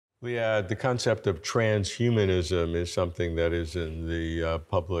Liad, the concept of transhumanism is something that is in the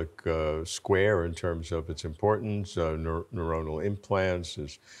public square in terms of its importance. Neuronal implants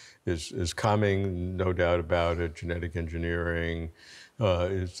is coming, no doubt about it. Genetic engineering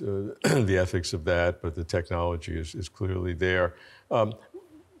is the ethics of that, but the technology is clearly there.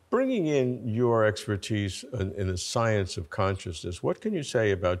 Bringing in your expertise in the science of consciousness, what can you say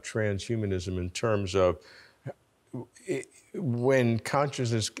about transhumanism in terms of when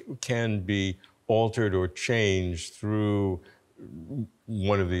consciousness can be altered or changed through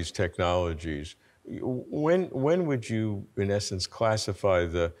one of these technologies? When would you, in essence, classify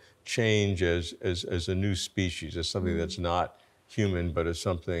the change as a new species, as something that's not human, but as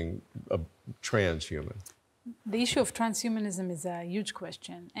something transhuman? The issue of transhumanism is a huge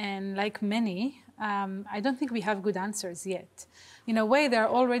question, and like many, I don't think we have good answers yet. In a way, there are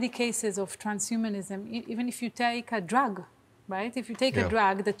already cases of transhumanism, even if you take a drug, right? If you take a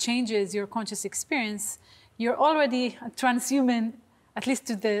drug that changes your conscious experience, you're already a transhuman, at least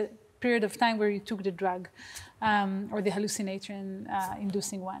to the period of time where you took the drug, or the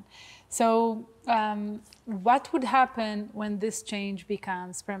hallucination-inducing one. So what would happen when this change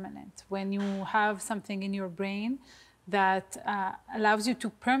becomes permanent? When you have something in your brain that allows you to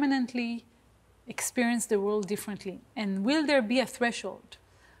permanently experience the world differently? And will there be a threshold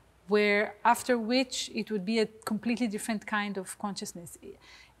where after which it would be a completely different kind of consciousness?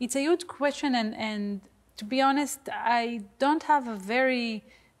 It's a huge question, and to be honest, I don't have a very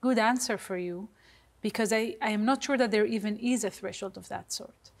good answer for you, because I am not sure that there even is a threshold of that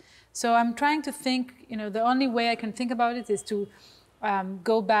sort. So I'm trying to think, the only way I can think about it is to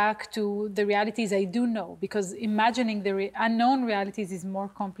go back to the realities I do know, because imagining the unknown realities is more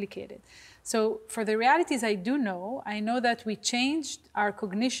complicated. So for the realities I do know, I know that we changed our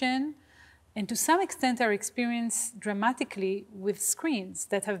cognition and to some extent our experience dramatically with screens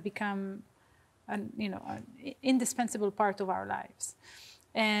that have become an indispensable part of our lives.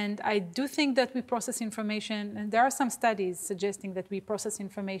 And I do think that we process information, and there are some studies suggesting that we process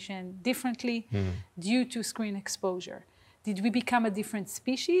information differently due to screen exposure. Did we become a different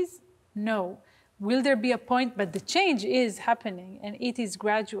species? No. Will there be a point? But the change is happening, and it is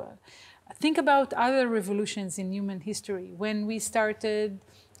gradual. Think about other revolutions in human history. When we started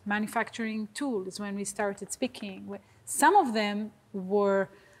manufacturing tools, when we started speaking, some of them were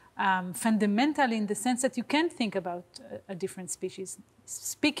fundamental in the sense that you can think about a different species.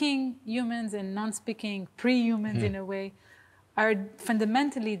 Speaking humans and non-speaking pre-humans in a way are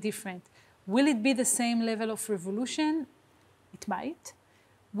fundamentally different. Will it be the same level of revolution? It might.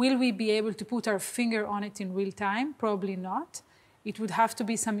 Will we be able to put our finger on it in real time? Probably not. It would have to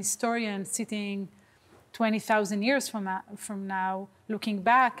be some historian sitting 20,000 years from now looking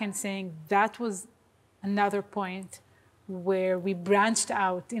back and saying that was another point where we branched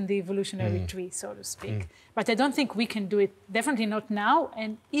out in the evolutionary tree, so to speak. But I don't think we can do it, definitely not now,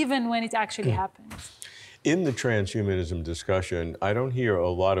 and even when it actually happens. In the transhumanism discussion, I don't hear a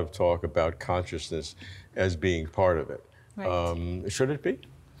lot of talk about consciousness as being part of it. Right. Should it be?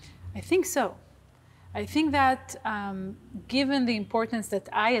 I think so. I think that given the importance that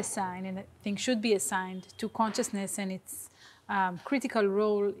I assign, and I think should be assigned, to consciousness and its critical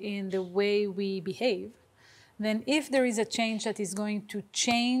role in the way we behave, then if there is a change that is going to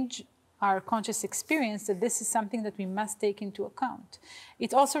change our conscious experience, that this is something that we must take into account.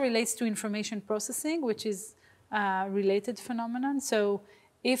 It also relates to information processing, which is a related phenomenon. So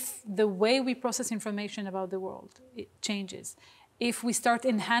if the way we process information about the world changes, if we start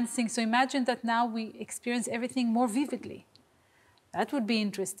enhancing, so imagine that now we experience everything more vividly. That would be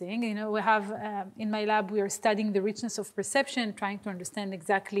interesting. We have, in my lab, we are studying the richness of perception, trying to understand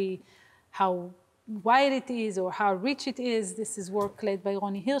exactly how wide it is or how rich it is. This is work led by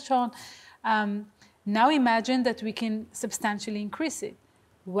Ronnie Hirschhorn. Now imagine that we can substantially increase it.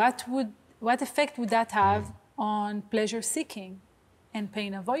 What effect would that have on pleasure seeking and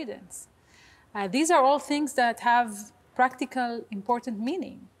pain avoidance? These are all things that have practical, important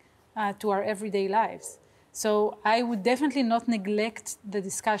meaning to our everyday lives. So I would definitely not neglect the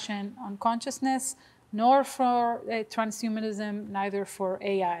discussion on consciousness, nor for transhumanism, neither for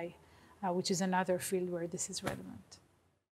AI. Which is another field where this is relevant.